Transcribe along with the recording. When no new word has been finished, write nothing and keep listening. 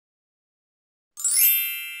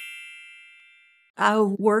I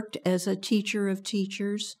worked as a teacher of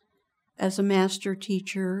teachers, as a master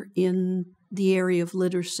teacher in the area of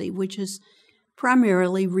literacy, which is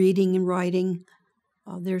primarily reading and writing.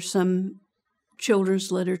 There's some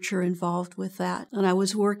children's literature involved with that. And I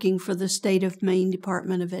was working for the State of Maine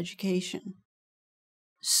Department of Education.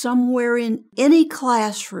 Somewhere in any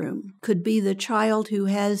classroom could be the child who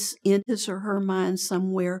has in his or her mind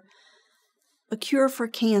somewhere a cure for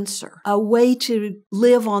cancer, a way to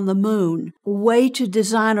live on the moon, a way to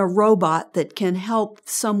design a robot that can help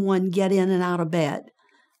someone get in and out of bed.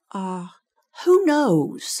 Who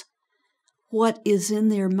knows what is in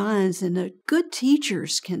their minds? And good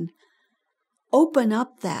teachers can open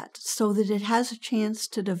up that so that it has a chance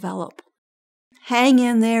to develop. Hang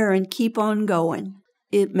in there and keep on going.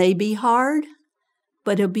 It may be hard,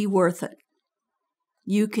 but it'll be worth it.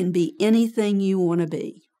 You can be anything you want to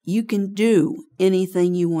be. You can do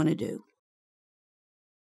anything you want to do.